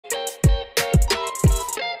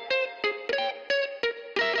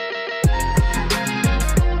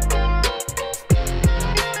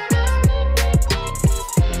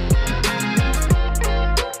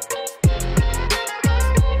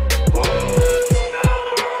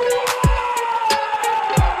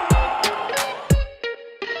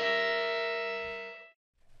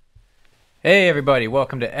Hey everybody,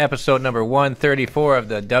 welcome to episode number 134 of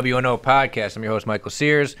the WNO Podcast. I'm your host, Michael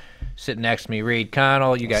Sears. Sitting next to me, Reed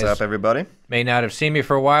Connell. You guys What's up, everybody? may not have seen me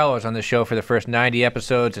for a while. I was on the show for the first 90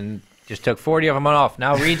 episodes and just took 40 of them off.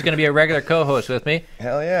 Now Reed's going to be a regular co-host with me.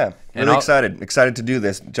 Hell yeah. Really excited. Excited to do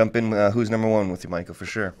this. Jump in who's number one with you, Michael, for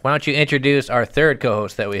sure. Why don't you introduce our third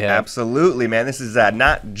co-host that we have? Absolutely, man. This is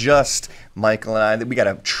not just Michael and I. We got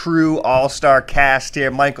a true all-star cast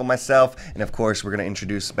here. Michael, myself, and of course, we're going to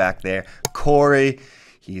introduce back there Corey.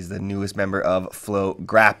 He's the newest member of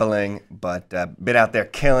FloGrappling, but been out there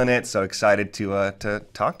killing it. So excited to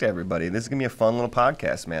talk to everybody. This is gonna be a fun little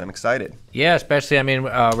podcast, man. I'm excited. Yeah, especially, I mean,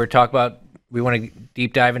 we're talking about, we want to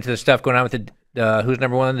deep dive into the stuff going on with the who's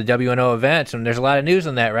number one in the WNO events, and there's a lot of news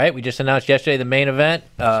on that, right? We just announced yesterday the main event,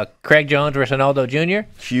 Craig Jones versus Ronaldo Jr.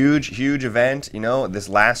 Huge event. You know, this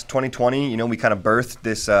last 2020, you know, we kind of birthed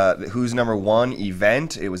this who's number one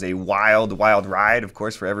event. It was a wild ride, of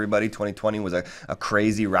course, for everybody. 2020 was a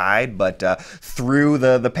crazy ride, but through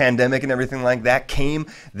the pandemic and everything like that came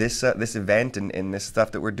this event and this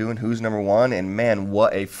stuff that we're doing, who's number one. And man,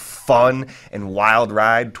 what a fun and wild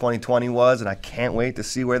ride 2020 was, and I can't wait to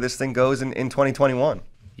see where this thing goes in 2021.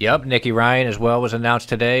 Yep, Nicky Ryan as well was announced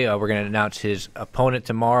today. We're going to announce his opponent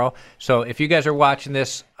tomorrow. So if you guys are watching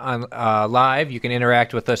this on live, you can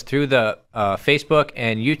interact with us through the Facebook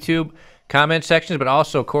and YouTube comment sections, but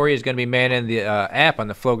also Corey is going to be manning the app on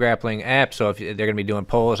the FloGrappling app. So if they're going to be doing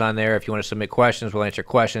polls on there. If you want to submit questions, we'll answer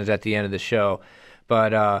questions at the end of the show.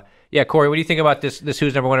 But yeah, Corey, what do you think about this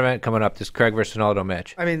who's number one event coming up, this Craig versus Ronaldo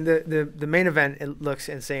match? I mean, the main event, it looks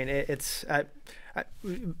insane. It's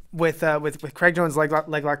with Craig Jones' leg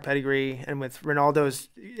lock pedigree and with Ronaldo's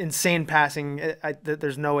insane passing,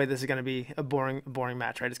 there's no way this is going to be a boring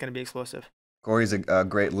match, right? It's going to be explosive. Corey's a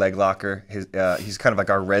great leg locker. He's kind of like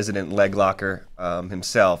our resident leg locker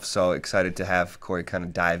himself. So excited to have Corey kind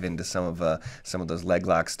of dive into some of those leg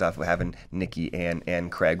lock stuff. We're having Nicky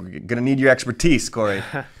and Craig. We're gonna need your expertise, Corey.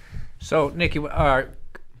 So Nicky,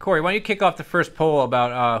 Corey, why don't you kick off the first poll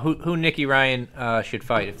about who Nicky Ryan should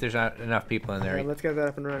fight, if there's not enough people in there. Yeah, let's get that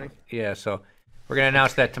up and running. Yeah, so we're going to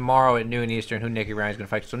announce that tomorrow at noon Eastern, who Nicky Ryan's going to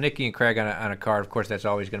fight. So Nicky and Craig on a card. Of course, that's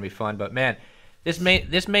always going to be fun. But, man, this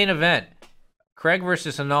main event, Craig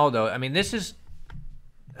versus Ronaldo, I mean,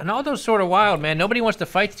 Ronaldo's sort of wild, man. Nobody wants to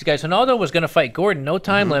fight these guys. Ronaldo was going to fight Gordon, no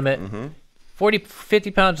time limit. 40, 50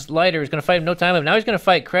 pounds lighter. He's going to fight him, no time limit. Now he's going to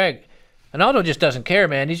fight Craig. Ronaldo just doesn't care,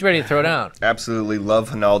 man. He's ready to throw down. Absolutely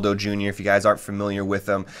love Ronaldo Jr. If you guys aren't familiar with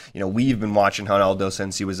him, you know, we've been watching Ronaldo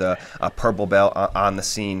since he was a purple belt on the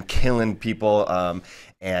scene, killing people.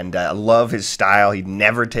 And I love his style. He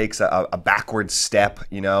never takes a backward step,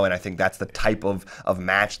 you know, and I think that's the type of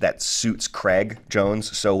match that suits Craig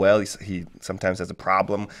Jones so well. He sometimes has a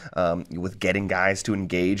problem with getting guys to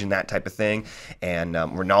engage in that type of thing. And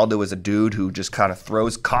Ronaldo is a dude who just kind of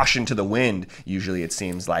throws caution to the wind, usually it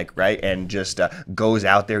seems like, right? And just goes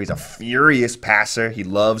out there. He's a furious passer. He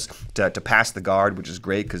loves to pass the guard, which is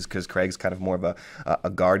great because Craig's kind of more of a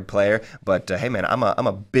guard player. But, hey, man, I'm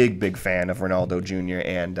a big fan of Ronaldo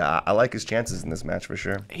Jr., and I like his chances in this match for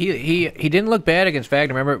sure. He didn't look bad against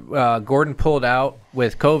Wagner. Remember, Gordon pulled out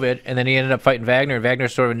with COVID, and then he ended up fighting Wagner. And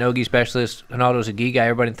Wagner's sort of a no-gi specialist. Ronaldo's a gi guy.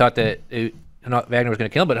 Everybody thought that Wagner was going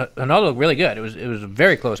to kill him, but Ronaldo looked really good. It was a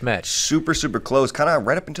very close match. Super close. Kind of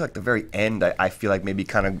right up until like the very end. I feel like maybe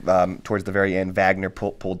kind of towards the very end, Wagner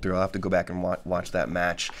pulled through. I'll have to go back and watch that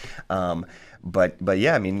match. But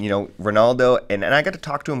yeah, I mean, you know, Ronaldo, and I got to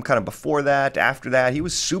talk to him kind of before that, after that. He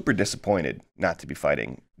was super disappointed not to be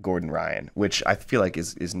fighting Gordon Ryan, which I feel like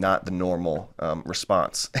is not the normal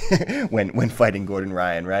response when fighting Gordon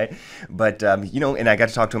Ryan, right? But you know, and I got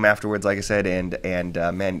to talk to him afterwards, like I said, and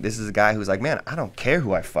man, this is a guy who's like, man, I don't care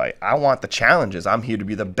who I fight. I want the challenges. I'm here to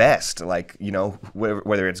be the best. Like, you know,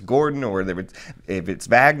 whether it's Gordon or if it's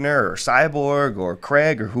Wagner or Cyborg or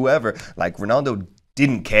Craig or whoever, like Ronaldo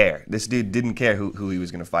didn't care. This dude didn't care who he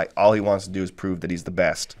was going to fight. All he wants to do is prove that he's the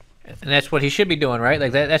best. And that's what he should be doing, right?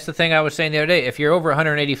 Like that's the thing I was saying the other day. If you're over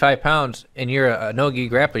 185 pounds and you're a no-gi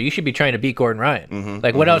grappler, you should be trying to beat Gordon Ryan.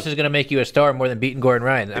 What else is going to make you a star more than beating Gordon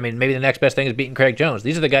Ryan? I mean, maybe the next best thing is beating Craig Jones.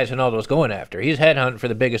 These are the guys Ronaldo's going after. He's headhunting for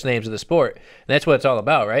the biggest names of the sport. And that's what it's all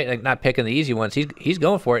about, right? Like not picking the easy ones. He's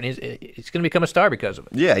going for it, and he's going to become a star because of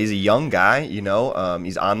it. Yeah, he's a young guy, you know.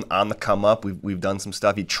 He's on the come up. We've done some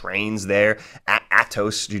stuff. He trains there at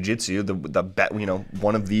Atos Jiu-Jitsu,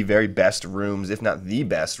 one of the very best rooms, if not the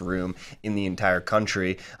best room in the entire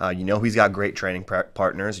country. You know, he's got great training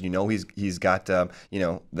partners. You know, he's got you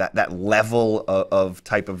know, that level of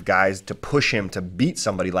type of guys to push him to beat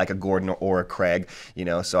somebody like a Gordon or a Craig. You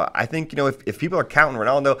know, so I think, you know, if people are counting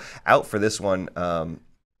Ronaldo out for this one,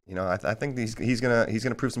 you know, I think he's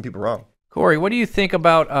gonna prove some people wrong. Corey, what do you think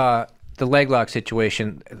about the leg lock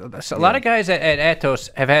situation? So a lot of guys at Atos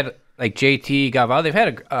have had, like JT, Galvao,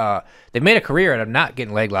 they've made a career out of not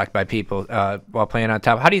getting leg locked by people while playing on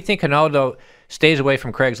top. How do you think Ronaldo stays away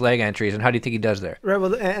from Craig's leg entries, and how do you think he does there? Right.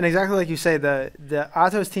 Well, and exactly like you say, the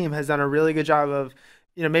Atos team has done a really good job of,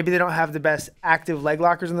 maybe they don't have the best active leg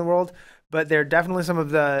lockers in the world, but they're definitely some of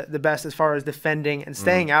the best as far as defending and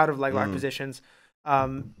staying out of leg lock positions.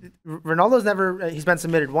 Ronaldo's he's been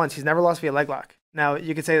submitted once. He's never lost via leg lock. Now,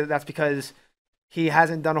 you could say that that's because he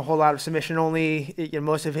hasn't done a whole lot of submission only.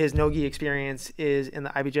 Most of his no-gi experience is in the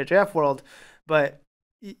IBJJF world. But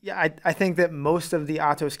I think that most of the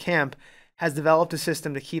Atos camp has developed a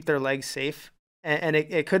system to keep their legs safe. And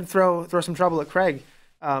it could throw some trouble at Craig.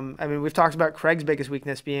 We've talked about Craig's biggest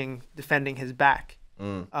weakness being defending his back.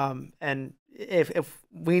 And if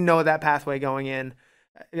we know that pathway going in,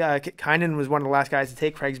 Kynan was one of the last guys to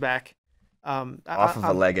take Craig's back. Off of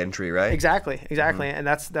a leg entry, right? Exactly. And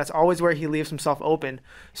that's always where he leaves himself open.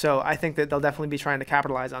 So I think that they'll definitely be trying to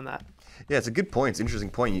capitalize on that. Yeah, it's a good point. It's an interesting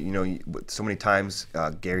point. So many times,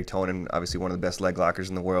 Gary Tonin, obviously one of the best leg lockers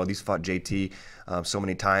in the world. He's fought JT so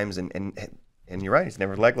many times, and you're right. He's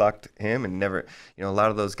never leg locked him, and never. A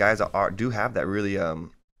lot of those guys do have that really.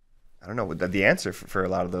 I don't know the answer for a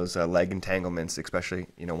lot of those leg entanglements, especially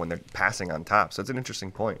when they're passing on top. So it's an interesting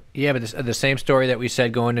point. Yeah, but the same story that we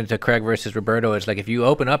said going into Craig versus Roberto is like if you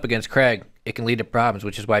open up against Craig, it can lead to problems,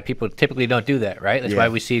 which is why people typically don't do that, right? That's why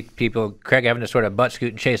we see Craig having to sort of butt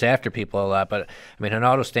scoot and chase after people a lot. But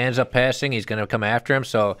Ronaldo stands up passing, he's going to come after him.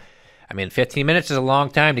 So 15 minutes is a long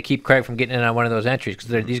time to keep Craig from getting in on one of those entries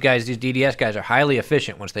because these DDS guys are highly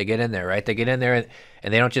efficient once they get in there, right? They get in there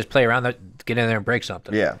and they don't just play around, they get in there and break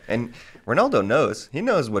something. Yeah, and Ronaldo knows. He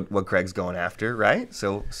knows what Craig's going after, right?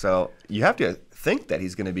 So you have to think that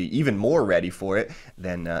he's going to be even more ready for it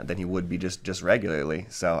than he would be just regularly.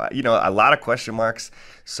 So, a lot of question marks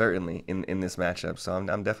certainly in this matchup. So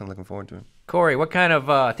I'm definitely looking forward to it. Corey, what kind of?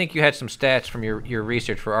 I think you had some stats from your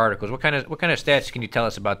research for articles. What kind of stats can you tell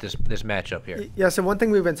us about this matchup here? Yeah, so one thing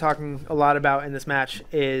we've been talking a lot about in this match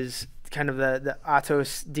is kind of the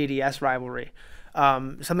Atos DDS rivalry.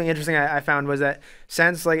 Something interesting I found was that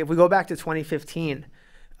since if we go back to 2015,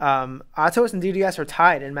 Atos and DDS are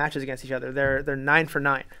tied in matches against each other. They're 9 for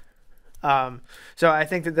 9. So I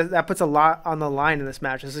think that puts a lot on the line in this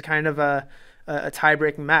match. This is kind of a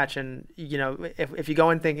tie-breaking match, and if you go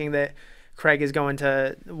in thinking that Craig is going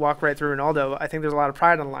to walk right through Ronaldo, I think there's a lot of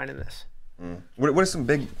pride on the line in this. What are some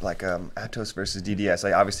big Atos versus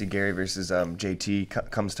DDS? Obviously Gary versus JT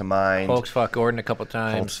comes to mind. Holtz fought Gordon a couple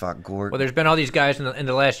times. Holtz fought Gordon. Well, there's been all these guys in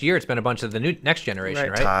the last year. It's been a bunch of the next generation,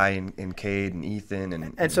 right? Ty and Cade and Ethan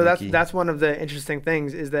and so Mickey. that's one of the interesting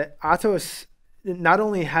things is that Atos not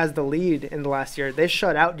only has the lead in the last year, they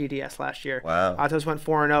shut out DDS last year. Wow. Atos went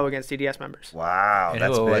 4-0 against DDS members. Wow,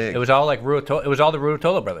 that's big. It was all like Ruotolo. It was all the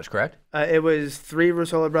Ruotolo brothers, correct? It was 3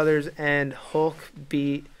 Ruotolo brothers, and Hulk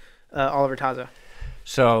beat Oliver Taza.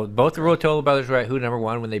 So both the Ruotolo brothers were at who number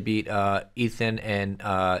one when they beat Ethan and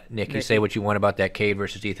Nick. You say what you want about that Cade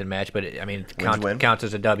versus Ethan match, but it counts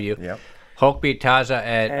as a W. Yep. Hulk beat Taza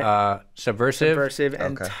at Subversive.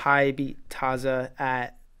 And Ty beat Taza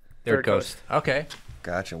at Third Coast. Okay.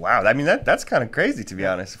 Gotcha. Wow. That's kind of crazy, to be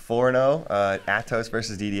honest. 4-0 Atos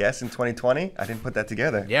versus DDS in 2020. I didn't put that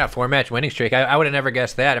together. Yeah, 4-match winning streak. I would have never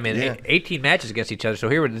guessed that. 18 matches against each other. So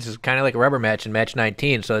this is kind of like a rubber match in match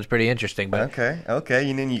 19. So it's pretty interesting. But okay.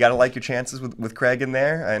 You got to like your chances with Craig in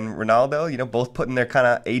there and Ronaldo. Both putting their kind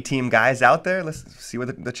of A-team guys out there. Let's see where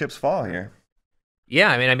the chips fall here.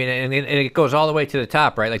 Yeah, and it goes all the way to the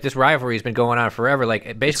top, right? Like this rivalry has been going on forever.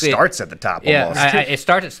 Like basically, it starts at the top. Yeah, almost. it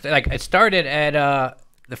started at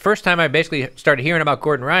the first time I basically started hearing about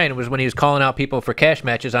Gordon Ryan was when he was calling out people for cash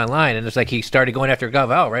matches online, and it's like he started going after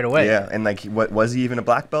Galvao right away. Yeah, and what was he even a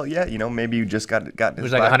black belt yet? Maybe you just got. It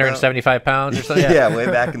was like 175 pounds or something. Yeah, way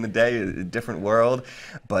back in the day, a different world.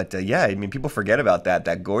 But people forget about that.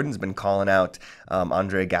 That Gordon's been calling out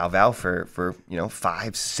Andre Galvao for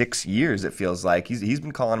 5-6 years. It feels like he's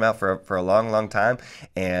been calling him out for a long time,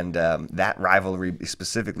 and that rivalry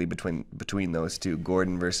specifically between those two,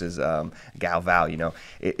 Gordon versus Galvao,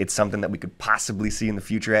 it's something that we could possibly see in the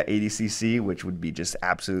future at ADCC, which would be just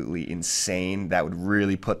absolutely insane. That would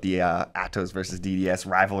really put the Atos versus DDS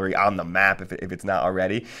rivalry on the map if it's not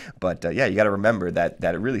already. But you got to remember that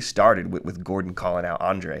it really started with Gordon calling out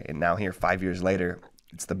Andre, and now here 5 years later,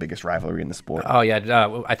 it's the biggest rivalry in the sport. Oh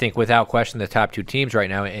yeah, I think without question the top two teams right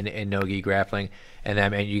now in no-gi grappling, and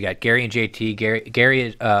then you got Gary and JT.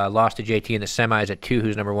 Gary lost to JT in the semis at 2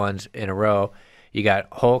 who's number ones in a row. You got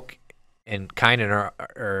Hulk and Kynan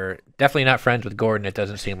are definitely not friends with Gordon. It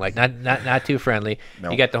doesn't seem like not too friendly.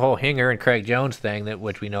 No. You got the whole Hinger and Craig Jones thing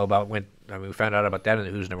which we know about we found out about that in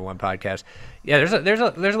the Who's Number One podcast. Yeah, there's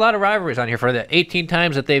a lot of rivalries on here. For the 18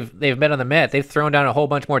 times that they've met on the mat, they've thrown down a whole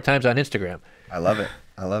bunch more times on Instagram. I love it.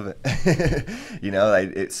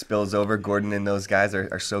 It spills over. Gordon and those guys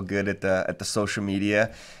are so good at the social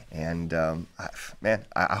media, and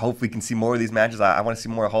I hope we can see more of these matches. I want to see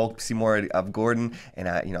more of Hulk, see more of Gordon, and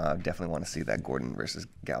I definitely want to see that Gordon versus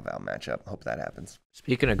Galvao matchup. Hope that happens.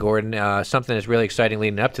 Speaking of Gordon, something that's really exciting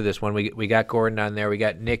leading up to this one. We got Gordon on there. We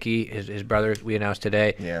got Nicky, his brother. We announced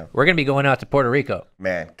today. Yeah, we're gonna be going out to Puerto Rico.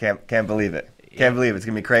 Man, can't believe it. Can't believe it. It's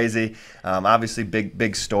gonna be crazy. Obviously,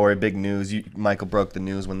 big story, big news. Michael broke the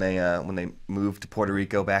news when they moved to Puerto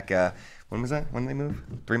Rico back. When was that? When did they move?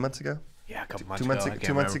 3 months ago. Yeah, a couple months ago.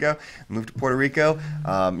 2 months ago, moved to Puerto Rico.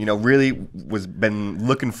 Really been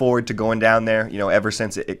looking forward to going down there. Ever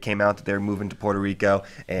since it came out that they're moving to Puerto Rico,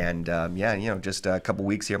 and just a couple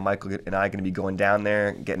weeks here, Michael and I are going to be going down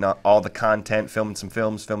there, getting all the content, filming some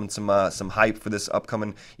films, filming some hype for this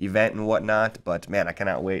upcoming event and whatnot. But man, I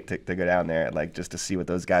cannot wait to go down there, just to see what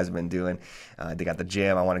those guys have been doing. They got the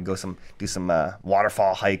gym. I want to go do some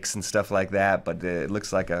waterfall hikes and stuff like that. But it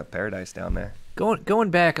looks like a paradise down there. Going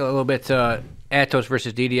back a little bit to Atos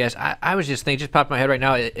versus DDS, I was just thinking, just popped in my head right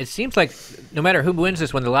now. It seems like no matter who wins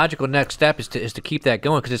this one, the logical next step is to keep that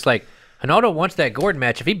going, because it's like Hinaldo wants that Gordon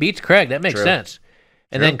match. If he beats Craig, that makes sense.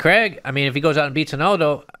 And then Craig, if he goes out and beats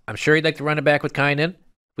Hinaldo, I'm sure he'd like to run it back with Kynan.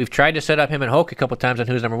 We've tried to set up him and Hulk a couple times on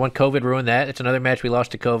Who's Number One. COVID ruined that. It's another match we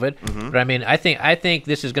lost to COVID. Mm-hmm. But I think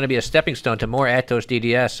this is going to be a stepping stone to more Atos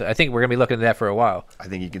DDS. I think we're going to be looking at that for a while. I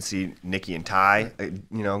think you can see Nicky and Ty,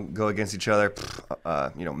 go against each other,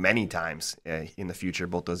 many times in the future.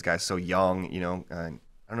 Both those guys so young, I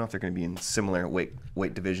don't know if they're going to be in similar weight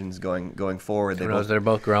divisions going forward. They're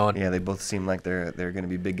both growing. Yeah, they both seem like they're going to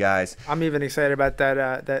be big guys. I'm even excited about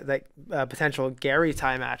that potential Gary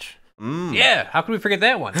Ty match. Yeah, how can we forget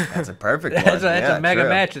that one? That's a perfect one. That's a mega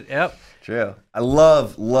match. Yep. True. I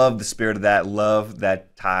love the spirit of that. Love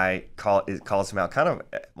that Ty calls him out kind of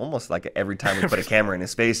almost like every time we put a camera in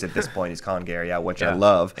his face at this point, he's calling Gary out, which I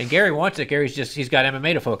love. And Gary wants it. He's got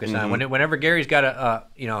MMA to focus on. Whenever Gary's got a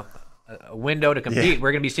window to compete,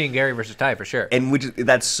 we're going to be seeing Gary versus Ty for sure. And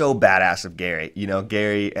that's so badass of Gary.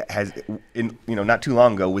 Gary has, not too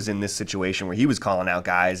long ago was in this situation where he was calling out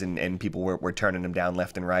guys and people were turning him down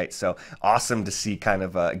left and right. So awesome to see kind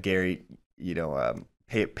of Gary,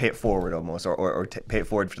 pay it forward almost, or pay it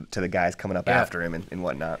forward to the guys coming up after him and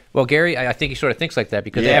whatnot. Well, Gary, I think he sort of thinks like that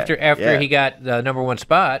because after he got the number one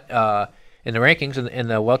spot in the rankings, in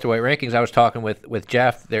the welterweight rankings, I was talking with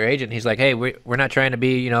Jeff, their agent. And he's like, hey, we're not trying to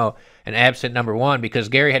be, an absent number one, because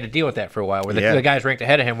Gary had to deal with that for a while, where the guys ranked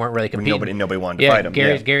ahead of him weren't really competing. Nobody wanted to fight him.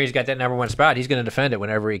 Gary's got that number one spot. He's going to defend it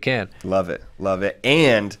whenever he can. Love it.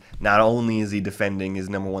 And not only is he defending his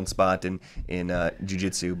number one spot in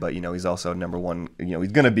jiu-jitsu, but he's also number one.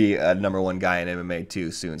 He's going to be a number one guy in MMA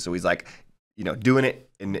too soon. So he's like, doing it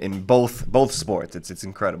in both sports. It's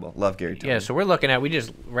incredible. Love Gary too. Yeah. So we're looking at, we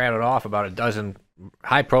just rattled off about a dozen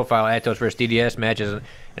high-profile Atos versus DDS matches, and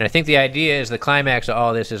I think the idea is the climax of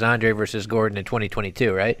all this is Andre versus Gordon in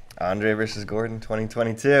 2022, right? Andre versus Gordon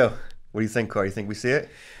 2022. What do you think, Corey? You think we see it?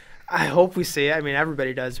 I hope we see it.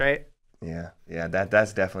 Everybody does, right? Yeah.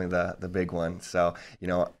 That's definitely the big one. So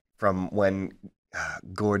from when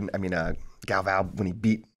Galvao, when he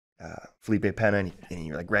beat Felipe Pena, and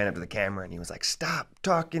he ran up to the camera and he was like, "Stop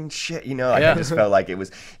talking shit," I just felt like it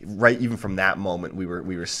was right. Even from that moment, we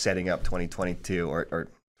were setting up 2022 or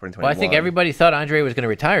 2021. Well, I think everybody thought Andre was going to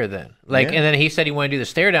retire then. And then he said he wanted to do the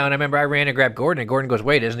stare down. I remember I ran and grabbed Gordon, and Gordon goes,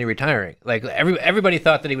 "Wait, isn't he retiring?" Everybody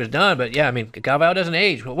thought that he was done, but Galvao doesn't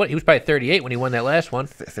age. He was probably 38 when he won that last one.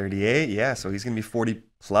 38, yeah. So he's going to be 40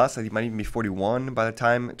 plus. He might even be 41 by the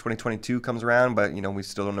time 2022 comes around. But we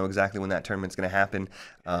still don't know exactly when that tournament's going to happen.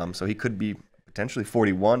 So he could be potentially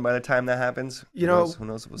 41 by the time that happens. Who knows?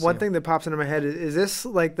 One thing that pops into my head is this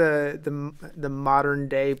like the modern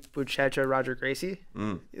day Buchecha Roger Gracie?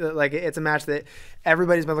 It's a match that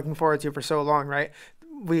everybody's been looking forward to for so long, right?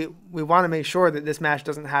 We want to make sure that this match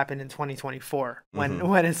doesn't happen in 2024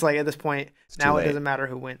 when it's like at this point now it doesn't matter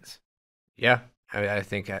who wins. Yeah, I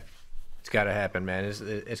think it's got to happen, man.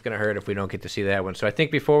 It's going to hurt if we don't get to see that one. So I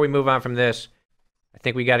think before we move on from this, I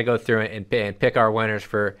think we got to go through it and pick our winners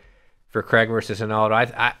for Craig versus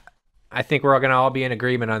Hinaldo. I think we're all going to all be in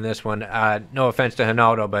agreement on this one. No offense to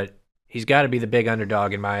Hinaldo, but he's got to be the big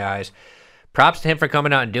underdog in my eyes. Props to him for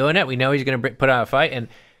coming out and doing it. We know he's going to put out a fight.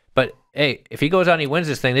 But, hey, if he goes out and he wins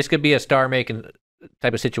this thing, this could be a star-making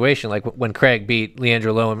type of situation, like when Craig beat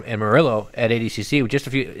Leandro Lo and Murillo at ADCC. Just a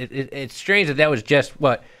few. It's strange that was just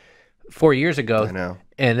 4 years ago. I know.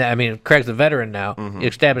 And I mean, Craig's a veteran now,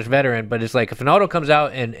 established veteran. But it's like if Ronaldo comes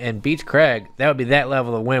out and beats Craig, that would be that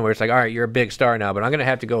level of win where it's like, all right, you're a big star now. But I'm going to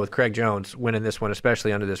have to go with Craig Jones winning this one,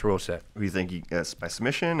 especially under this rule set. Do you think by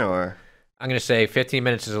submission or? I'm going to say 15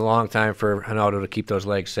 minutes is a long time for Ronaldo to keep those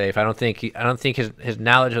legs safe. I don't think his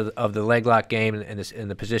knowledge of the leg lock game and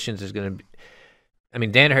the positions is going to. I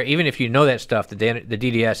mean, Danaher, even if you know that stuff, the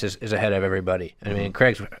DDS is ahead of everybody. I mean,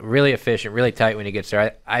 Craig's really efficient, really tight when he gets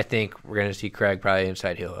there. I think we're going to see Craig probably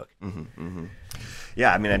inside heel hook.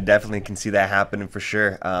 Yeah, I mean, I definitely can see that happening for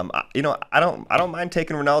sure. I don't mind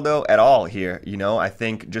taking Ronaldo at all here. I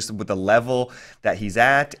think just with the level that he's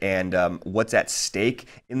at and what's at stake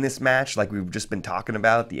in this match, like we've just been talking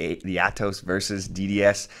about, the Atos versus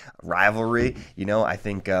DDS rivalry. I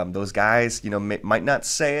think those guys, might not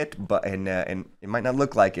say it, but and it might not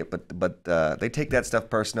look like it, but they take that stuff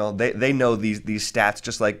personal. They know these stats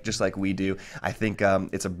just like we do. I think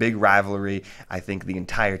it's a big rivalry. I think the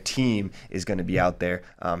entire team is going to be out there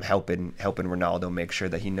helping Ronaldo make sure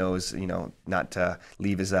that he knows, not to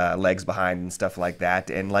leave his legs behind and stuff like that.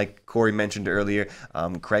 And like Corey mentioned earlier,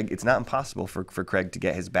 Craig, it's not impossible for Craig to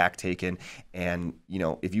get his back taken. And,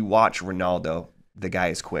 if you watch Ronaldo, the guy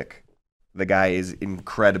is quick. The guy is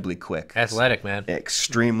incredibly quick. Athletic, man.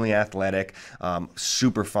 Extremely athletic.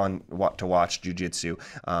 Super fun to watch jiu-jitsu.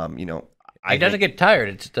 He doesn't get tired.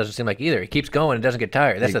 It doesn't seem like either. He keeps going and doesn't get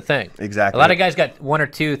tired. That's the thing. Exactly. A lot of guys got 1 or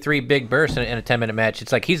 2, 3 big bursts in a 10-minute match.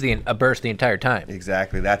 It's like he's a burst the entire time.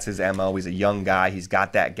 Exactly. That's his MO. He's a young guy. He's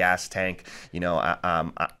got that gas tank.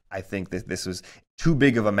 I think that this was too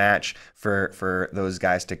big of a match for those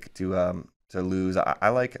guys to lose. I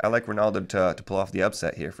like Ronaldo to pull off the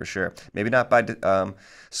upset here for sure. Maybe not by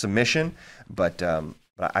submission, but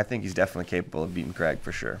I think he's definitely capable of beating Craig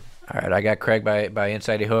for sure. All right, I got Craig by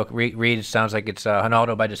inside hook. Reed, sounds like it's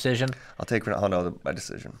Ronaldo by decision. I'll take Ronaldo by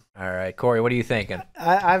decision. All right, Corey, what are you thinking?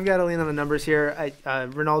 I've got to lean on the numbers here.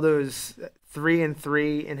 Ronaldo's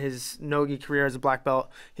 3-3 in his no-gi career as a black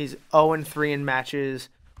belt. He's 0-3 in matches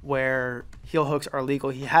where heel hooks are legal.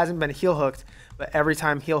 He hasn't been heel hooked, but every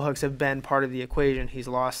time heel hooks have been part of the equation, he's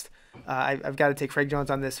lost. I've got to take Craig Jones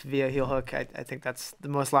on this via heel hook. I think that's the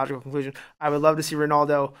most logical conclusion. I would love to see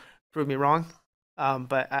Ronaldo prove me wrong.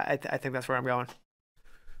 But I think that's where I'm going.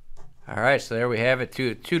 All right, so there we have it,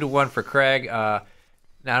 2-1 for Craig. I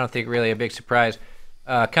don't think really a big surprise.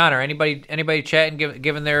 Connor, anybody chatting,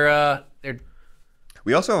 given their.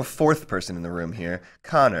 We also have a fourth person in the room here,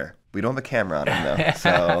 Connor. We don't have a camera on him though,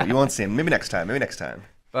 so you won't see him. Maybe next time.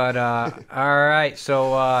 But all right,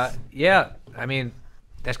 so yeah, I mean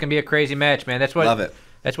that's gonna be a crazy match, man. Love it.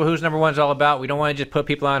 That's what Who's Number One's all about. We don't want to just put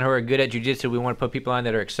people on who are good at jiu-jitsu. We want to put people on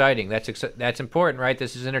that are exciting. That's important, right?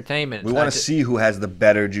 This is entertainment. We want to see who has the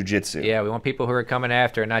better jiu-jitsu. Yeah, we want people who are coming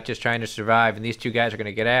after and not just trying to survive. And these two guys are going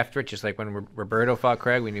to get after it, just like when Roberto fought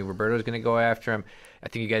Craig. We knew Roberto was going to go after him. I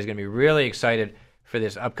think you guys are going to be really excited for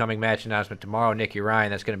this upcoming match announcement tomorrow. Nicky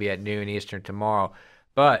Ryan, that's going to be at noon Eastern tomorrow.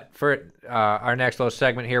 But for our next little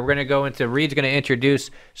segment here, we're going to go into Reed's going to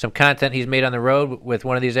introduce some content he's made on the road with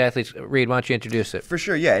one of these athletes. Reed, why don't you introduce it? For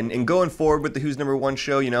sure, yeah. And going forward with the Who's Number One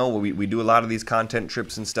show, we do a lot of these content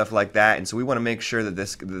trips and stuff like that. And so we want to make sure that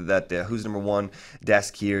the Who's Number One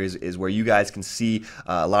desk here is where you guys can see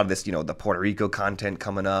a lot of this, the Puerto Rico content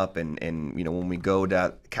coming up. And when we go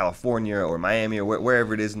to California or Miami or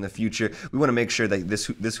wherever it is in the future, we want to make sure that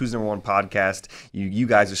this Who's Number One podcast, you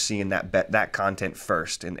guys are seeing that content first.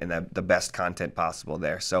 And the best content possible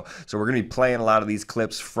there. So we're going to be playing a lot of these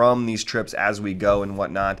clips from these trips as we go and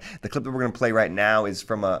whatnot. The clip that we're going to play right now is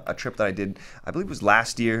from a trip that I did, I believe it was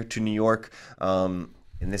last year, to New York. And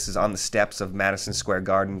this is on the steps of Madison Square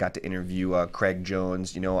Garden. Got to interview Craig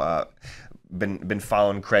Jones. Been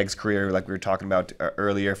following Craig's career like we were talking about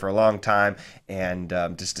earlier for a long time. And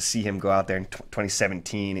just to see him go out there in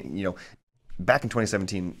 2017, back in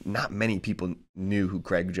 2017, not many people knew who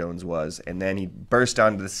Craig Jones was, and then he burst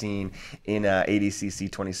onto the scene in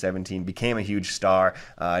ADCC 2017, became a huge star.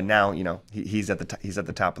 Now, he's at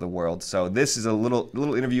the top of the world. So this is a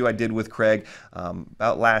little interview I did with Craig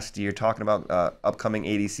about last year, talking about upcoming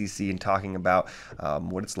ADCC and talking about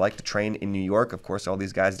what it's like to train in New York. Of course, all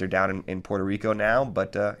these guys, they're down in Puerto Rico now,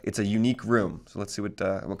 but it's a unique room. So let's see what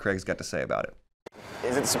Craig's got to say about it.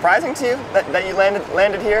 Is it surprising to you that you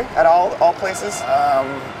landed here at all places?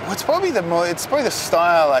 Well, it's probably the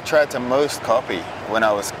style I tried to most copy when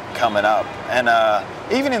I was coming up, and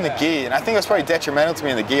even in the gi. And I think it was probably detrimental to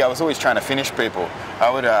me in the gi. I was always trying to finish people. I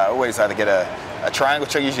would always either get a a triangle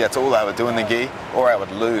choke. Usually that's all I would do in the gi, or I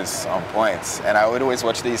would lose on points. And I would always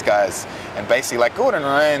watch these guys, and basically like Gordon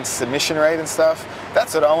Ryan's submission rate and stuff,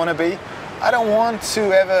 that's what I want to be. I don't want to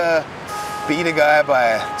ever beat a guy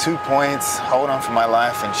by 2 points, hold on for my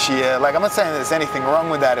life and cheer. Like, I'm not saying there's anything wrong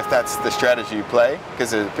with that if that's the strategy you play,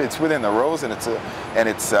 because it's within the rules, and it's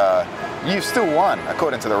you still won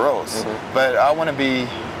according to the rules. But I want to be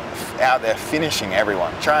out there finishing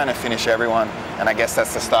everyone, trying to finish everyone, and I guess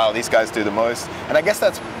that's the style these guys do the most. And I guess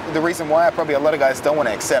that's the reason why probably a lot of guys don't want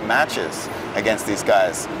to accept matches against these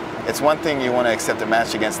guys. It's one thing you want to accept a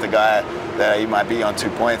match against a guy that you might be on 2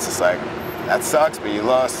 points. It's like, that sucks, but you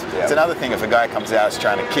lost. Yep. It's another thing if a guy comes out, is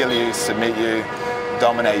trying to kill you, submit you,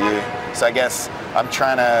 dominate you. So I guess I'm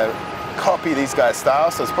trying to copy these guys' style,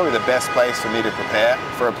 so it's probably the best place for me to prepare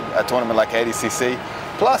for a tournament like ADCC.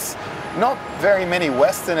 Plus, not very many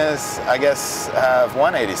Westerners, I guess, have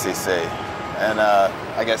won ADCC. And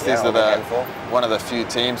I guess these are one of the few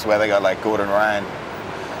teams where they got like Gordon Ryan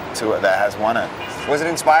that has won it. Was it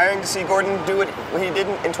inspiring to see Gordon do what he did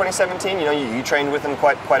in 2017? You know, you trained with him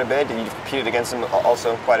quite a bit. You competed against him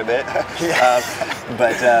also quite a bit.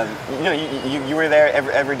 But you know, you were there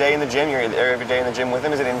every day in the gym. You were there every day in the gym with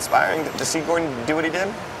him. Is it inspiring to see Gordon do what he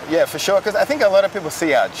did? Yeah, for sure. Because I think a lot of people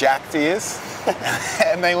see how jacked he is,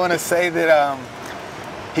 and they want to say that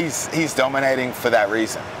he's dominating for that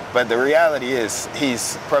reason. But the reality is,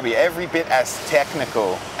 he's probably every bit as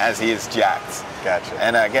technical as he is jacked. Gotcha.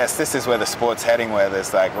 And I guess this is where the sport's heading, where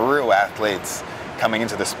there's like real athletes coming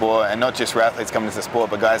into the sport, and not just real athletes coming into the sport,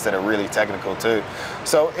 but guys that are really technical too.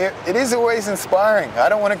 So it is always inspiring. I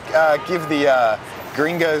don't want to give the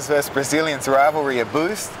Gringos versus Brazilians rivalry a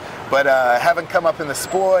boost, but having come up in the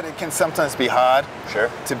sport, it can sometimes be hard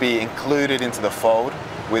to be included into the fold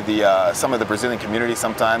with some of the Brazilian community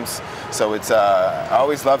sometimes. So it's I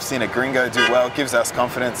always love seeing a gringo do well. It gives us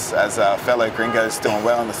confidence as fellow gringos doing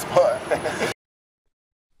well in the sport.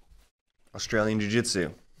 Australian Jiu-Jitsu.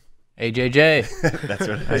 AJJ. That's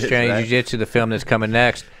what it is, Australian right? Jiu-Jitsu, the film that's coming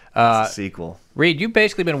next. It's a sequel. Reed, you've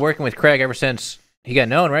basically been working with Craig ever since he got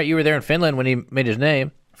known, right? You were there in Finland when he made his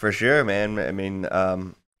name. For sure, man. I mean,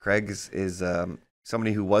 Craig is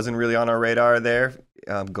somebody who wasn't really on our radar there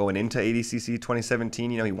going into ADCC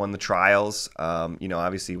 2017. You know, he won the trials. You know,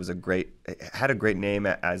 obviously had a great name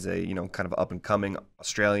as a, you know, kind of up and coming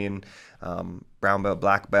Australian brown belt,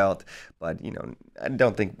 black belt. But, you know, I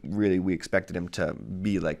don't think really we expected him to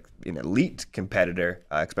be like an elite competitor,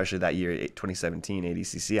 especially that year, 2017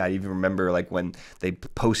 ADCC. I even remember like when they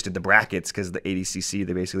posted the brackets, because the ADCC,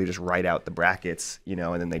 they basically just write out the brackets, you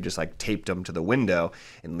know, and then they just like taped them to the window.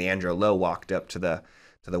 And Leandro Lowe walked up to the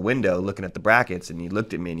window looking at the brackets, and he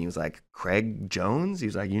looked at me and he was like, Craig Jones? He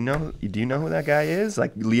was like, do you know who that guy is?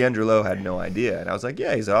 Like, Leandro Lowe had no idea. And I was like,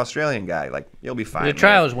 yeah, he's an Australian guy. Like, you'll be fine. The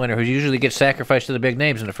trials winner who usually gets sacrificed to the big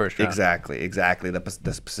names in the first round. Exactly. The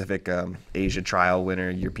Pacific Asia trial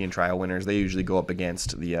winner, European trial winners, they usually go up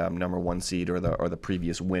against the #1 seed or the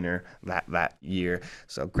previous winner that year.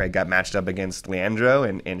 So Craig got matched up against Leandro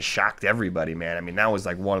and shocked everybody, man. I mean, that was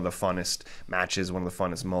like one of the funnest matches, one of the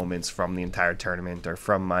funnest moments from the entire tournament, or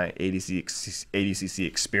from my ADCC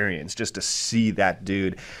experience. Just to see that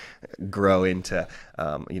dude grow into,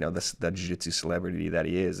 you know, the jiu-jitsu celebrity that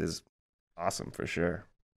he is awesome for sure.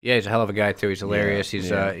 Yeah, he's a hell of a guy too. He's hilarious.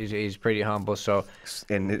 Yeah. He's pretty humble. So,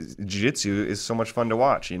 and his jiu-jitsu is so much fun to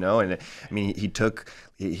watch, you know. And I mean,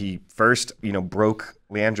 he first, you know, broke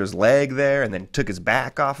Leandro's leg there, and then took his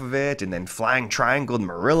back off of it, and then flying triangled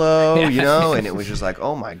Murillo, you know, and it was just like,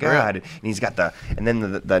 oh my god. And he's got and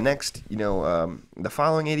then the next, you know, the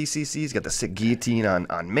following ADCC, he's got the sick guillotine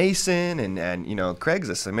on Mason, and you know, Craig's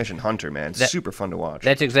a submission hunter, man. It's super fun to watch.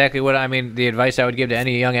 That's exactly what I mean. The advice I would give to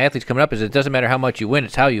any young athletes coming up is it doesn't matter how much you win,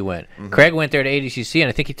 it's how you win. Craig went there to ADCC, and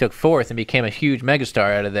I think he took 4th and became a huge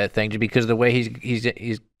megastar out of that thing, just because of the way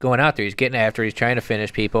he's going out there. He's getting after. He's trying to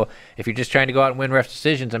finish people. If you're just trying to go out and win ref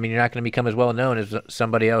decisions, I mean, you're not going to become as well known as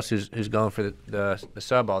somebody else who's going for the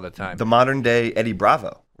sub all the time. The modern day Eddie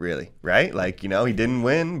Bravo, really, right? Like, you know, he didn't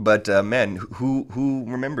win, but man, who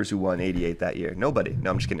remembers who won 88 that year? Nobody. No,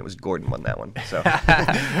 I'm just kidding. It was Gordon won that one. So,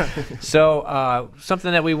 so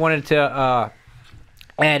something that we wanted to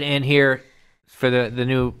add in here for the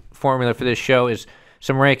new formula for this show is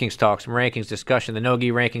some rankings talk, some rankings discussion. The no-gi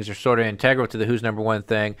rankings are sort of integral to the who's number one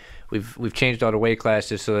thing. We've changed all the weight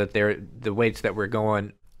classes so that they're the weights that we're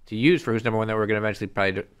going to use for who's number one that we're going to eventually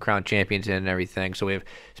probably crown champions in and everything. So it's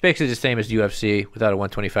basically the same as UFC without a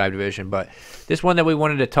 125 division. But this one that we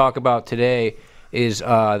wanted to talk about today is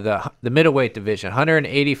the middleweight division,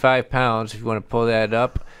 185 pounds, if you want to pull that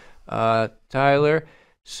up, Tyler.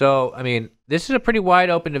 So, I mean, this is a pretty wide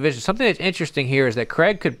open division. Something that's interesting here is that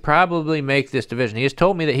Craig could probably make this division. He has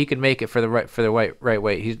told me that he could make it for the right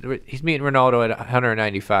weight. He's meeting Ronaldo at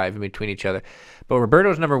 195 in between each other. But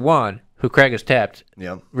Roberto's number 1, who Craig has tapped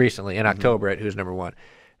recently in October at who's number 1.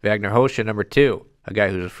 Wagner Hosha, number 2, a guy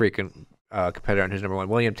who's a freaking competitor and who's number 1.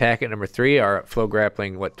 William Tackett, number 3, our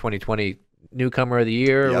FloGrappling 2020 newcomer of the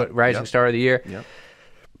year, rising star of the year.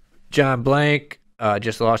 John Blank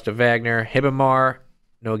just lost to Wagner. Hibamar,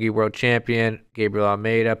 Nogi world champion. Gabriel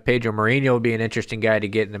Almeida. Pedro Mourinho would be an interesting guy to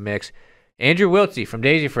get in the mix. Andrew Wiltsey from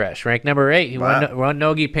Daisy Fresh, ranked number 8. He won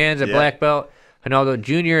Nogi Pans at black belt. Ronaldo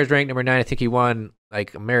Jr. is ranked number 9. I think he won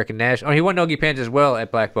like American National. Oh, he won Nogi Pans as well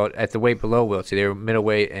at black belt at the weight below Wiltsey. They were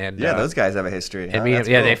middleweight. And those guys have a history. And cool.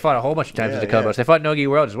 They fought a whole bunch of times at the club belts. They fought Nogi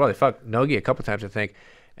World as well. They fought Nogi a couple times, I think.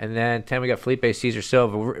 And then 10, we got Felipe Cesar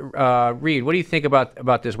Silva. Reed, what do you think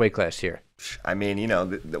about this weight class here? I mean,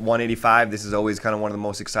 the 185, this is always kind of one of the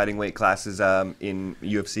most exciting weight classes in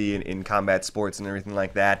UFC and in combat sports and everything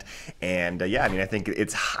like that. And I think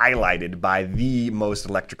it's highlighted by the most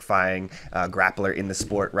electrifying grappler in the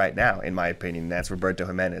sport right now, in my opinion. That's Roberto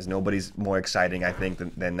Jimenez. Nobody's more exciting, I think,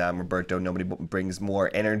 than Roberto. Nobody brings more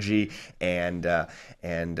energy and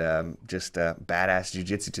just badass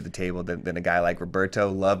jiu-jitsu to the table than a guy like Roberto.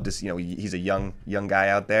 Love to see, he's a young guy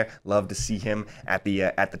out there. Love to see him at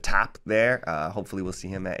the top there. Hopefully we'll see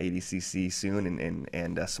him at ADCC soon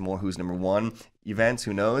and some more Who's Number 1 events.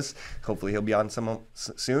 Who knows? Hopefully he'll be on some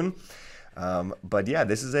soon. But yeah,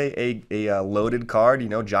 this is a loaded card.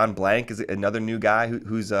 John Blank is another new guy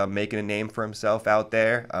who's making a name for himself out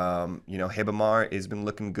there. Hibamar has been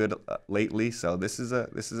looking good lately, so this is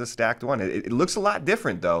a stacked one. It looks a lot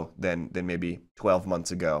different though than maybe 12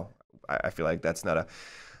 months ago. I feel like that's a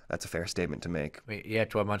fair statement to make.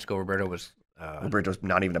 12 months ago, Roberto's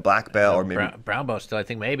not even a black belt, or maybe brown belt still. I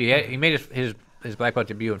think maybe he made his black belt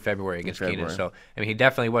debut in February against Keenan. So he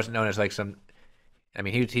definitely wasn't known as like some.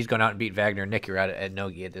 He's gone out and beat Wagner and Nicker out at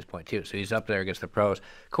Nogi at this point too. So he's up there against the pros.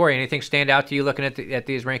 Corey, anything stand out to you looking at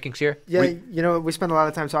these rankings here? Yeah, we spent a lot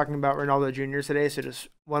of time talking about Ronaldo Jr. today. So just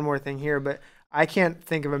one more thing here, but I can't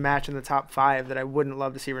think of a match in the top 5 that I wouldn't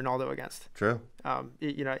love to see Ronaldo against. True.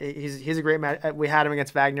 He's a great match. We had him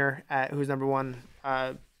against Wagner at Who's Number 1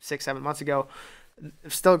 6-7 months ago.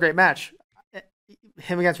 Still a great match.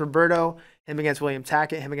 Him against Roberto, him against William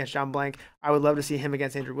Tackett, him against John Blank. I would love to see him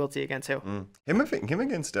against Andrew Wiltsey again too. Him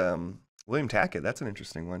against William Tackett. That's an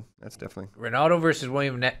interesting one. That's definitely Ronaldo versus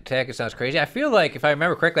William Tackett sounds crazy. I feel like, if I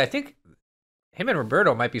remember correctly, I think him and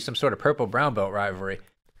Roberto might be some sort of purple brown belt rivalry.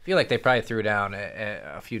 I feel like they probably threw down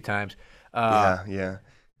a few times. Yeah.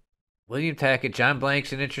 William Tackett, John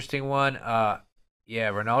Blank's an interesting one.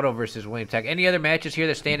 Ronaldo versus William Tackett. Any other matches here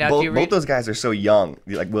that stand out to you, Reed? Both those guys are so young,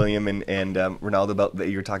 like William and Ronaldo. That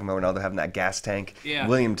you were talking about Ronaldo having that gas tank. Yeah.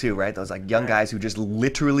 William too, right? Those like young guys who just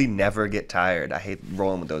literally never get tired. I hate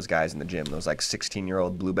rolling with those guys in the gym. Those like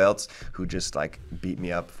 16-year-old blue belts who just like beat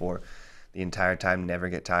me up for the entire time, never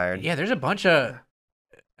get tired. Yeah, there's a bunch of.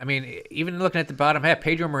 Even looking at the bottom half,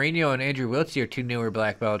 Pedro Mourinho and Andrew Wiltsey are 2 newer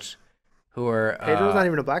black belts who are. Pedro's not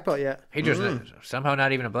even a black belt yet. Pedro's somehow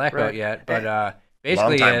not even a black belt yet, but.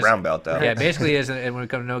 Basically long-time brown belt, though. Yeah, basically is when it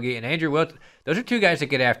comes to Nogi and Andrew Wilt. Those are 2 guys that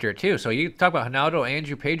get after it, too. So you talk about Ronaldo,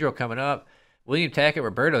 Andrew, Pedro coming up, William Tackett,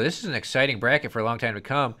 Roberto. This is an exciting bracket for a long time to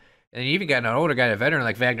come. And you even got an older guy, a veteran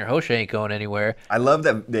like Wagner Hosha ain't going anywhere. I love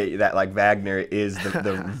that like Wagner is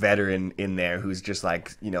the veteran in there who's just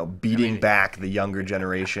like, beating back the younger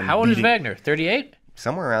generation. How old is Wagner? 38?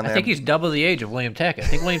 Somewhere around there. I think he's double the age of William Tackett. I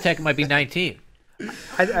think William Tackett might be 19.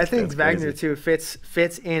 I think Wagner too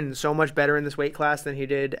fits in so much better in this weight class than he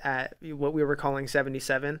did at what we were calling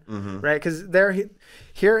 77, right? Because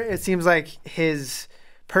here it seems like his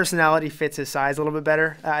personality fits his size a little bit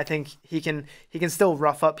better. I think he can still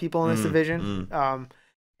rough up people in this division, and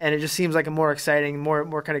it just seems like a more exciting,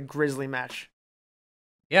 more kind of grisly match.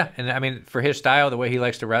 Yeah, and for his style, the way he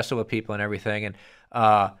likes to wrestle with people and everything, and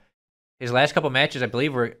his last couple matches, I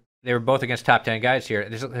believe, they were both against top 10 guys here.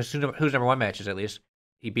 Who's Number 1 matches, at least.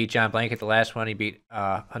 He beat John Blank at the last one. He beat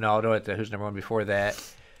Ronaldo at the Who's Number 1 before that.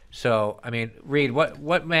 So, Reed,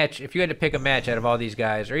 what match, if you had to pick a match out of all these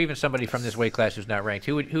guys, or even somebody from this weight class who's not ranked,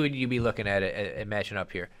 who would you be looking at matching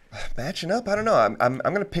up here? Matching up? I don't know. I'm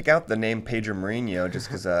going to pick out the name Pedro Mourinho just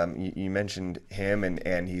because you mentioned him,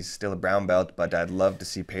 and he's still a brown belt, but I'd love to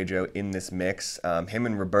see Pedro in this mix. Him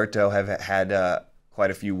and Roberto have had quite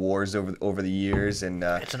a few wars over the years, and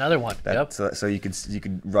it's another one. Yep. So you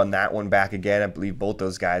could run that one back again. I believe both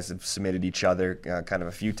those guys have submitted each other kind of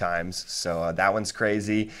a few times. So that one's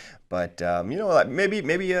crazy. But like maybe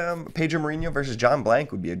Pedro Mourinho versus John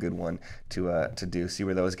Blank would be a good one to do. See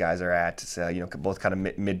where those guys are at. So, both kind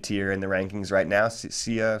of mid tier in the rankings right now.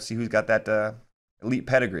 See who's got that elite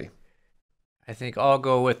pedigree. I think I'll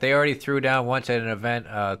go with, they already threw down once at an event,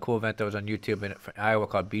 a cool event that was on YouTube in Iowa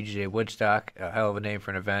called BJJ Woodstock, a hell of a name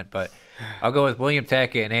for an event, but I'll go with William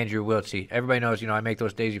Tackett and Andrew Wiltse. Everybody knows, I make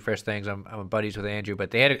those Daisy Fresh things. I'm buddies with Andrew,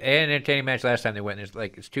 but they had an entertaining match last time they went.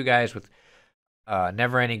 It's two guys with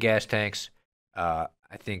never-ending gas tanks. I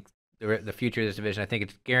think the future of this division, I think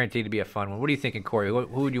it's guaranteed to be a fun one. What are you thinking, Corey? Who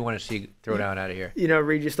would you want to see throw down out of here?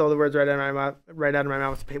 Reed, you stole the words right out of my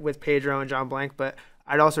mouth with Pedro and John Blank, but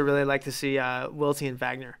I'd also really like to see Wiltse and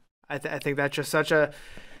Wagner. I think that's just such a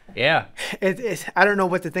I don't know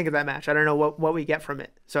what to think of that match. I don't know what we get from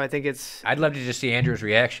it. So I think I'd love to just see Andrew's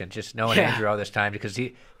reaction, just knowing Andrew all this time, because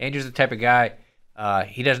Andrew's the type of guy.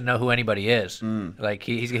 He doesn't know who anybody is. Like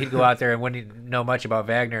he'd go out there and wouldn't know much about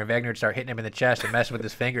Wagner, and Wagner would start hitting him in the chest and messing with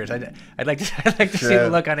his fingers. I'd like to see the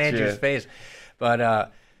look on Andrew's face.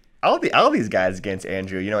 But all these guys against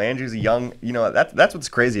Andrew. Andrew's a young. That's what's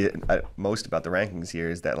crazy most about the rankings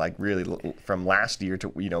here is that, like, really from last year to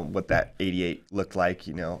what that 88 looked like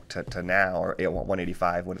to now, or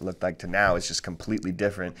 185 what it looked like to now is just completely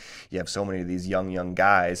different. You have so many of these young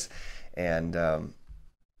guys, and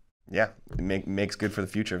it makes good for the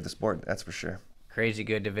future of the sport. That's for sure. Crazy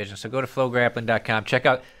good division. So go to FloGrappling.com. Check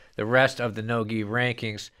out the rest of the no-gi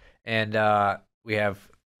rankings, and we have,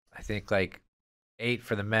 I think, like 8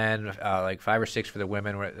 for the men, like 5 or 6 for the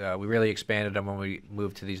women. We really expanded them when we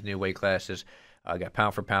moved to these new weight classes. Got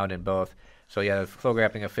pound for pound in both. So the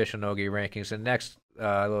FloGrappling official no-gi rankings. And next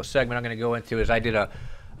little segment I'm going to go into is I did a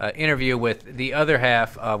interview with the other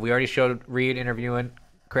half. We already showed Reed interviewing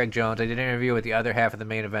Craig Jones. I did an interview with the other half of the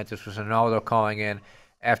main event. This was Ronaldo calling in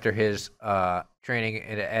after his training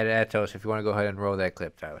at Atos. If you want to go ahead and roll that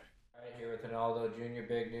clip, Tyler. Here with Ronaldo Jr.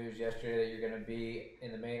 Big news yesterday that you're going to be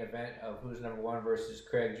in the main event of Who's Number One versus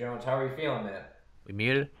Craig Jones. How are you feeling, man? We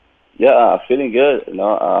muted? Yeah, feeling good.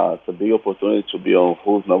 It's a big opportunity to be on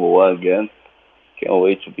Who's Number One again. Can't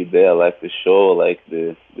wait to be there. I like the show, I like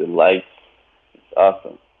the lights. It's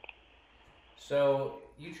awesome. So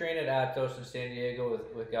you train at Atos in San Diego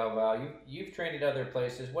with Galvao. You've trained at other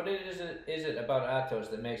places. What is it about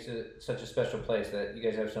Atos that makes it such a special place that you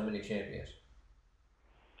guys have so many champions?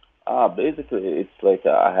 Basically, it's like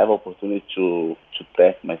I have opportunity to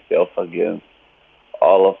test myself against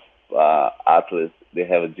all of athletes. They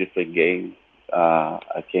have a different game.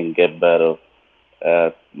 I can get better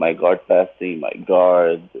at my guard passing, my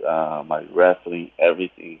guard, my wrestling,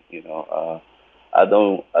 everything. I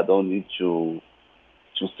don't need to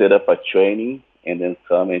set up a training and then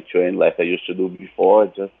come and train like I used to do before.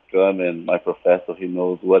 Just come and my professor, he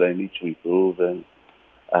knows what I need to improve, and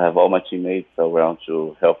I have all my teammates around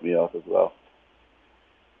to help me out as well.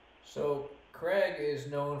 So Craig is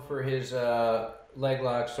known for his leg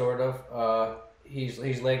lock, sort of. He's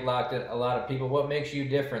leg locked at a lot of people. What makes you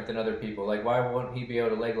different than other people? Like, why wouldn't he be able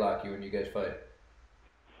to leg lock you when you guys fight?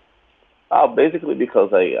 Basically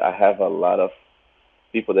because I have a lot of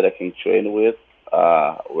people that I can train with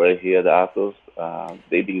right here at Atos.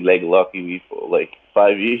 They've been leg locking me for like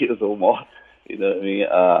 5 years or more. You know what I mean?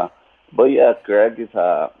 But yeah, Craig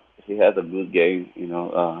he has a good game.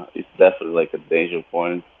 It's definitely like a danger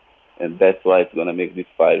point, and that's why it's gonna make this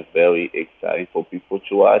fight very exciting for people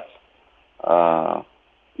to watch.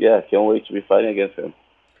 Can't wait to be fighting against him.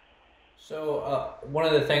 So one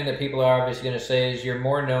of the things that people are obviously going to say is you're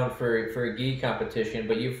more known for a gi competition,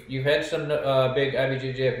 but you've had some big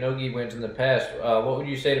IBJJF no gi wins in the past. What would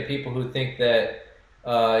you say to people who think that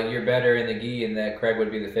you're better in the gi and that Craig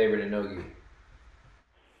would be the favorite in no gi?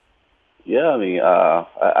 Yeah, I mean,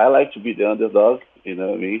 I like to be the underdog. You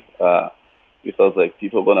know what I mean? Because like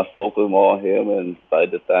people are gonna focus more on him, and by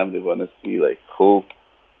the time they're gonna see like who's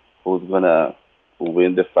gonna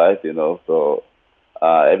win the fight. So.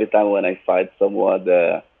 Every time when I fight someone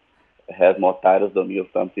that has more titles than me or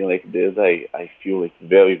something like this, I feel like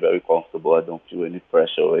very, very comfortable. I don't feel any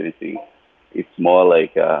pressure or anything. It's more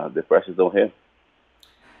like the pressure's on him.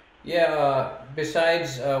 Yeah,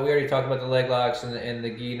 besides, we already talked about the leg locks and the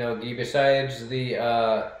gi, no gi. Besides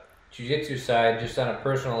the jiu-jitsu side, just on a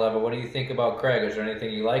personal level, what do you think about Craig? Is there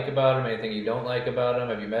anything you like about him, anything you don't like about him?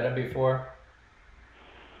 Have you met him before?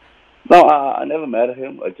 No, I never met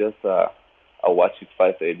him. I watched his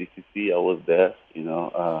fight at ADCC. I was there,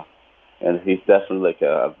 and he's definitely like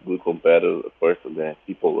a good competitor, a person that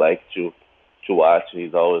people like to watch.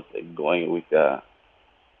 He's always like going with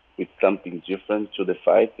something different to the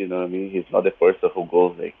fight. You know what I mean? He's not the person who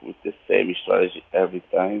goes like with the same strategy every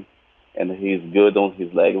time, and he's good on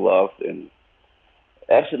his leg locks, and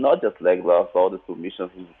Actually, not just leg loss, all the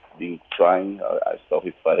submissions he's been trying. I saw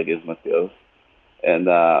his fight against Mateus. And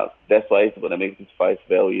that's why it's going to make this fight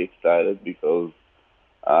very excited because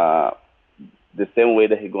the same way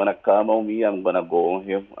that he's going to come on me, I'm going to go on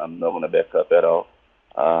him. I'm not going to back up at all.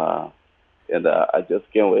 And I just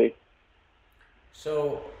can't wait.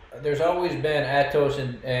 So there's always been Atos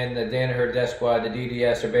and the Danaher Death Squad, the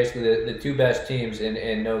DDS, are basically the two best teams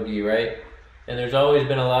in no-gi, right? And there's always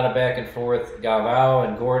been a lot of back and forth. Galvao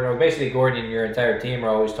and Gordon, or basically Gordon and your entire team are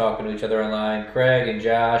always talking to each other online. Craig and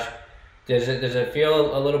Josh. Does it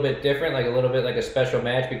feel a little bit different, like a little bit like a special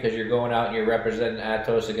match because you're going out and you're representing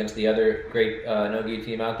Atos against the other great no-gi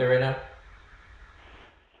team out there right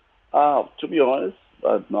now? To be honest,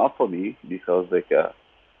 not for me because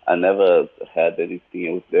I never had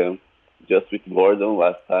anything with them. Just with Gordon,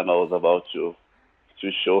 last time I was about to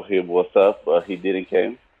show him what's up, but he didn't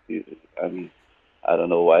come. I don't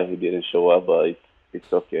know why he didn't show up, but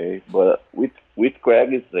it's okay. But with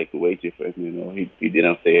Craig, it's like way different. He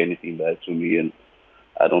didn't say anything bad to me, and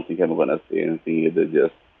I don't think I'm gonna say anything either.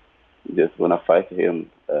 Just gonna fight him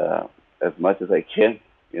as much as I can.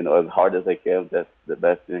 As hard as I can. That's the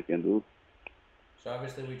best thing I can do. So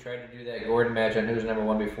obviously we tried to do that Gordon match on Who's Number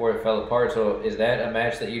One before it fell apart. So is that a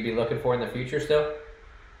match that you'd be looking for in the future still?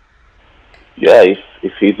 Yeah,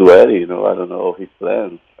 if he's ready, I don't know his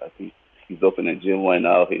plans. I think he's opening a gym right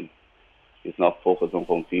now. He's not focused on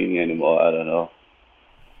competing anymore. I don't know.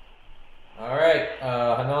 All right,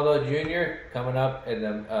 Ronaldo Jr. coming up in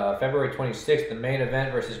the February 26th, the main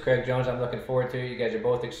event versus Craig Jones. I'm looking forward to it. You guys are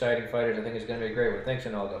both exciting fighters. I think it's going to be a great one. Thanks,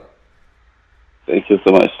 Ronaldo. Thank you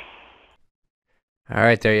so much. All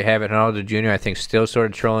right, there you have it. Ronaldo Jr., I think, still sort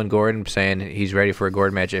of trolling Gordon, saying he's ready for a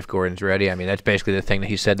Gordon match if Gordon's ready. I mean, that's basically the thing that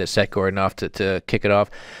he said that set Gordon off to kick it off.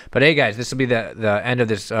 But, hey, guys, this will be the end of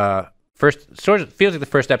this first, sort of feels like the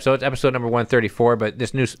first episode. It's episode number 134, but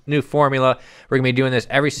this new formula, we're going to be doing this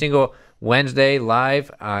every single Wednesday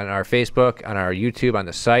live on our Facebook, on our YouTube, on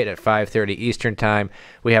the site at 5:30 Eastern Time.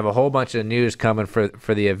 We have a whole bunch of news coming for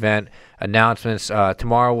the event, announcements.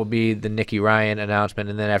 Tomorrow will be the Nicky Ryan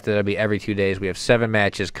announcement, and then after that will be every 2 days. We have 7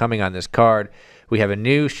 matches coming on this card. We have a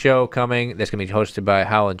new show coming that's going to be hosted by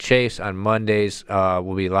Howland Chase on Mondays.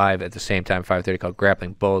 We'll be live at the same time, 5:30, called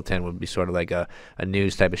Grappling Bulletin. Will be sort of like a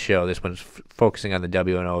news type of show. This one's focusing on the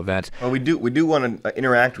WNO events. Well, we do want to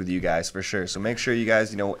interact with you guys for sure. So make sure you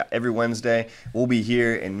guys, every Wednesday we'll be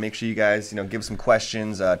here, and make sure you guys, give some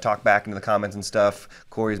questions, talk back into the comments and stuff.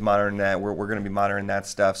 Corey's monitoring that. We're going to be monitoring that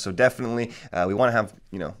stuff. So definitely, we want to have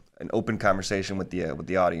an open conversation with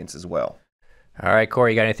the audience as well. All right,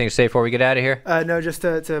 Corey, you got anything to say before we get out of here? No, just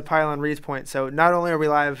to pile on Reed's point. So not only are we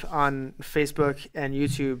live on Facebook and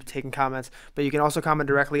YouTube taking comments, but you can also comment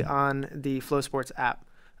directly on the Flow Sports app,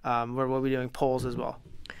 where we'll be doing polls as well.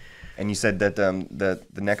 And you said that the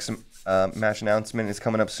next match announcement is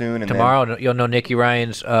coming up soon. And tomorrow, you'll know Nicky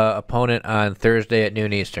Ryan's opponent on Thursday at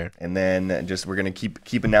noon Eastern. And then we're going to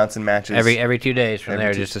keep announcing matches every 2 days from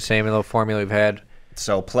there. Just the same little formula we've had.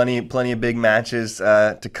 So plenty of big matches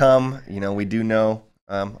to come. We do know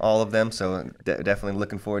all of them, so definitely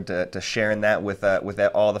looking forward to sharing that with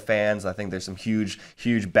all the fans. I think there's some huge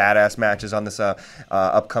badass matches on this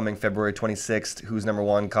upcoming February 26th Who's Number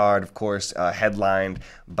One card, of course, headlined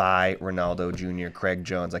by Ronaldo Jr., Craig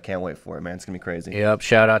Jones. I can't wait for it, man. It's gonna be crazy. Yep.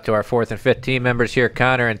 Shout out to our 4th and 5th team members here,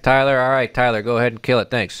 Connor and Tyler. All right, Tyler, go ahead and kill it.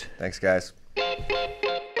 Thanks. Thanks, guys.